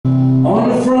on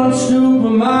the front stoop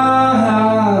of my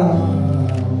house,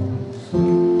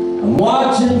 I'm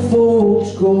watching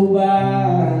folks go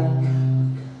by.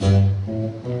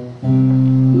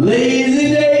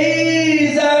 Lazy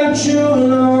days I'm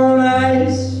chewing on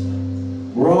ice,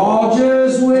 we're all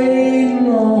just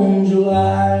waiting on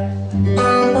July.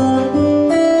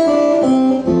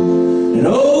 And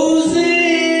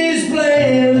Ozzy's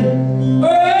playing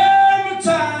Irma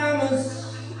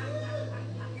Thomas,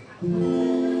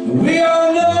 we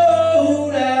all know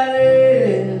who that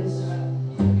is.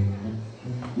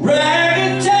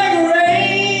 Rag-a-tag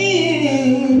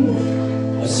rain,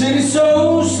 a city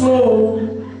so slow.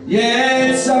 Yeah,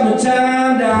 it's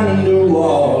summertime down in New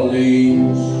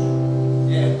Orleans.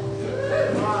 Yeah.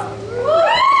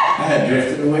 I had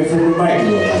drifted away from the mic a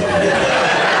little.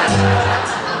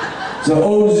 So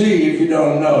OZ, if you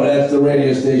don't know, that's the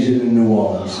radio station in New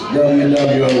Orleans.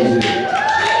 WWOZ.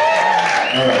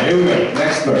 Alright, here we go.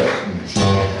 Next verse.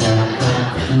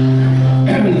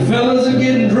 The fellas are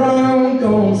getting drunk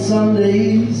on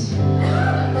Sundays.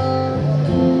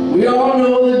 We all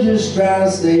know they're just trying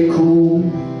to stay cool.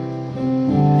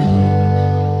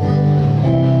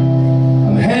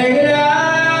 I'm hanging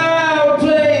out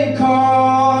playing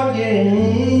card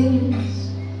games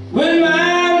with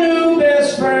my new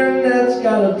best friend that's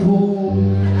got a pool.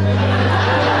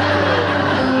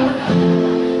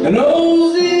 And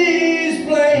Ozzy's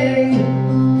playing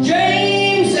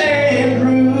James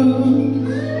Andrews,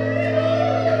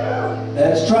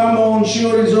 that's trombone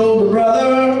shorty's older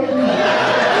brother.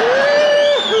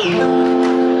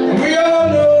 And we all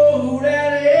know who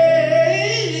that is.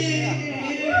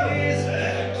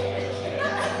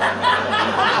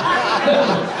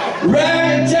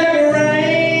 Rag-a-tag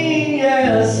rain, yeah,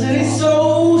 the city's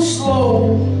so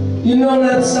slow. You know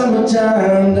that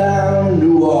summertime down in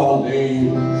New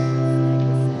Orleans.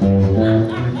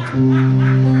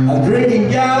 I'm drinking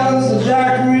gallons of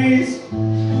daiquiris,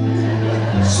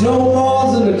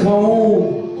 snowballs in the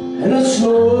cone, and a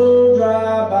slow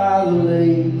drive by the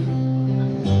lake.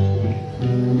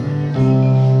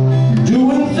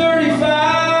 Doing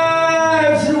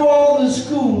 35 through all the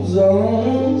school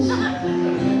zones.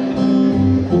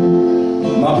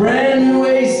 My brand new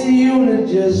AC unit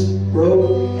just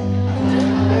broke.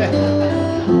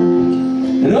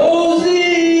 And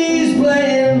Ozzy's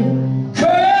playing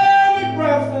Kermit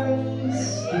Ruffins.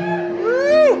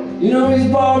 You know he's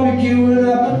barbecuing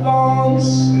up at Vaughn's.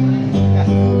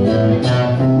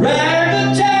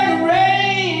 Rag-a-tag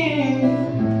rain,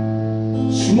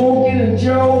 smoking a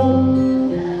joe.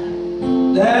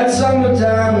 That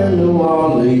summertime in New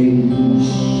Orleans.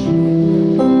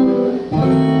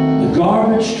 The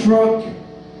garbage truck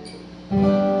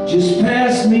just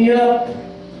passed me up.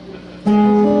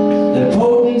 The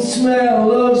potent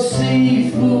smell of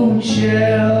seafood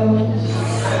shells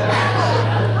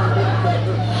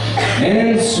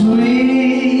and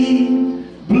sweet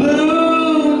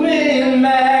blooming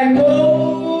magnolia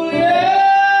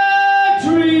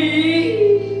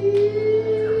trees.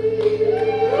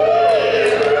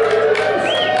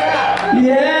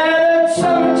 Yeah, it's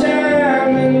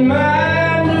summertime in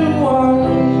my New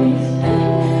Orleans.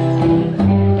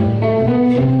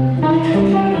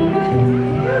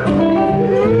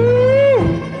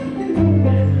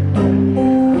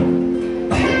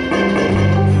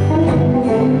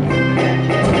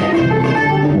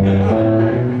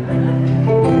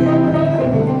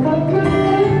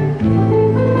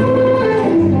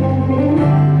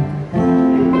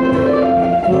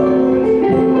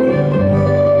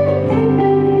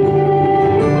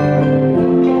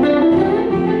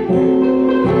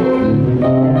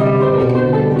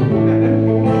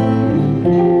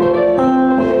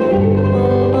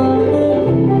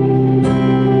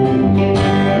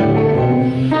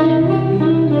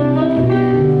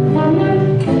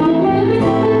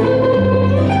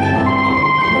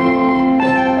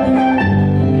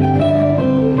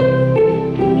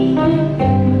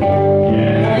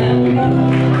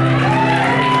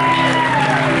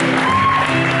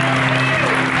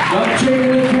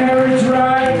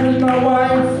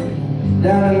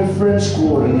 Down in the French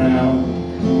Quarter now.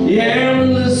 Yeah, we're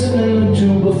listening to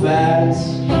tuba fats.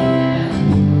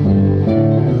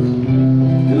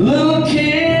 The little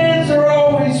kids are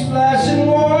always splashing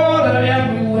water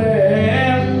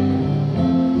everywhere.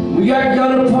 We got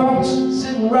gutter punks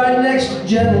sitting right next to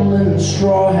gentlemen in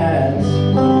straw hats.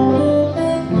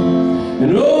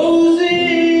 And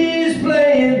Ozzy's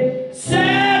playing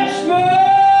saxophone.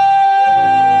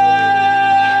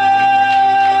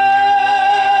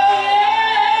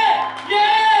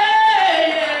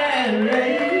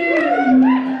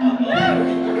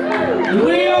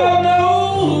 We all know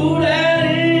who that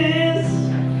is.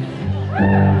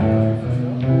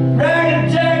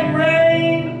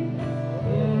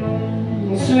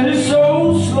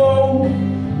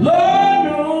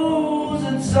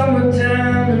 summertime.